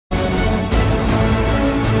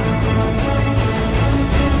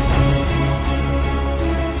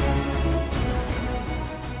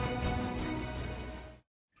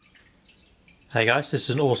Hey guys, this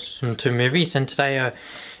is Awesome 2 Movies, and today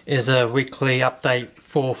is a weekly update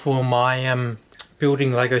for my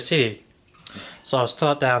building Lego City. So I'll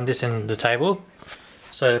start down this end of the table.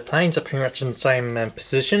 So the planes are pretty much in the same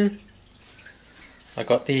position. I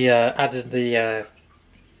got the added the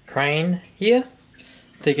crane here,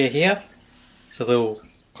 digger here. It's a little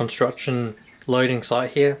construction loading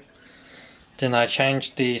site here. Then I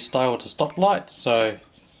changed the style to stoplight, so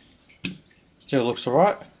still looks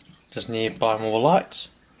alright. Just need to buy more lights.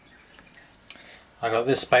 I got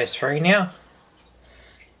this space free now.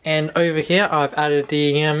 And over here I've added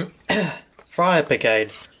the fire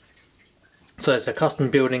brigade. So it's a custom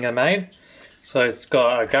building I made. So it's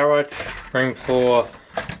got a garage, room for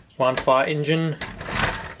one fire engine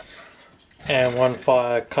and one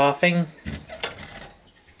fire car thing.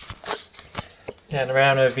 And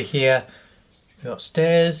around over here we've got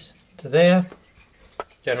stairs to there.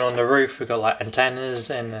 Then on the roof we've got like antennas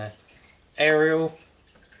and aerial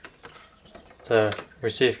to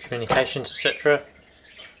receive communications, etc.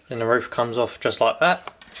 Then the roof comes off just like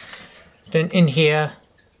that. Then in here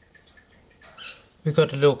we've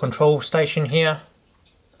got a little control station here,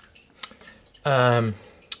 fire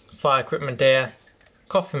equipment there,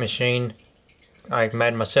 coffee machine I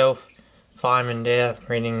made myself, fireman there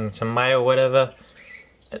reading some mail or whatever,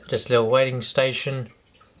 just a little waiting station.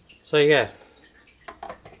 So yeah.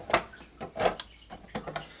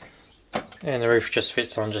 And the roof just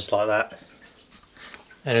fits on just like that.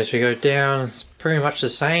 And as we go down, it's pretty much the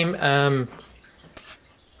same. Added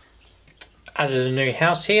a new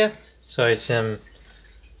house here, so it's the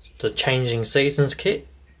changing seasons kit.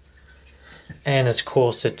 And of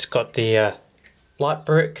course it's got the light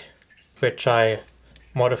brick, which I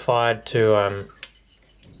modified to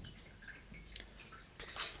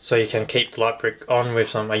so you can keep the light brick on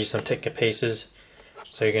with I used some Tinker pieces,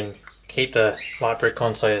 so you can keep the light brick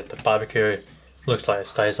on so the barbecue looks like it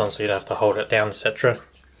stays on, so you don't have to hold it down, etc.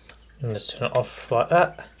 And just turn it off like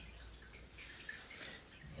that.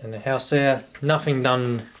 And the house there, nothing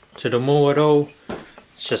done to the mall at all,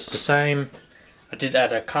 it's just the same. I did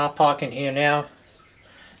add a car park in here now,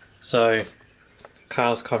 so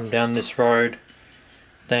cars come down this road,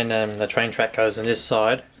 then the train track goes on this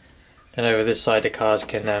side, then over this side the cars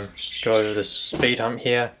can go over the speed hump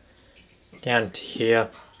here, down to here,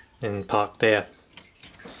 and park there.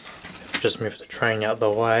 Just move the train out of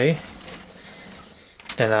the way.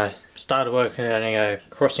 Then I started working on a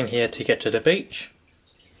crossing here to get to the beach.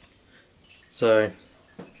 So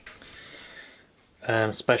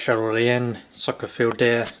Space Shuttle at the end, soccer field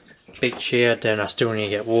there, beach here. Then I still need to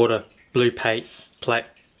get water, blue base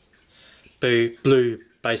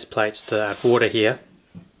plates to add water here.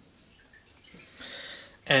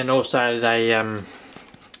 And also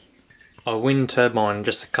a wind turbine,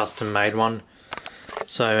 just a custom made one.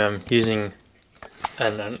 So I'm using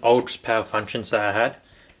an old power functions that I had.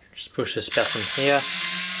 Just push this button here and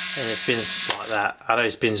it spins like that. I know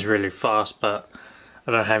it spins really fast, but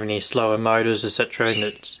I don't have any slower motors, etc. And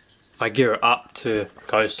if I gear it up to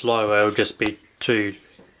go slower, it'll just be too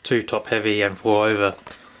top heavy and fall over.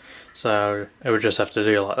 So it would just have to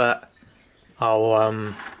do like that.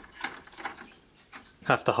 I'll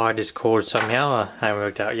have to hide this cord somehow. I haven't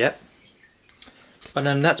worked out yet. But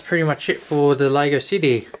that's pretty much it for the Lego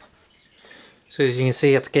City. So as you can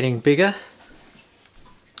see, it's getting bigger.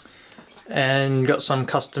 And got some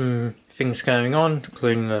custom things going on,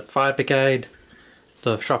 including the fire brigade,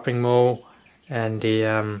 the shopping mall, and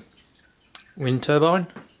the wind turbine.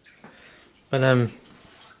 But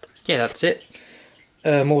yeah, that's it.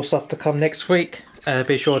 More stuff to come next week.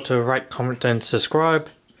 Be sure to rate, comment and subscribe.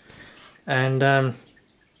 And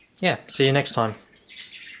yeah, see you next time.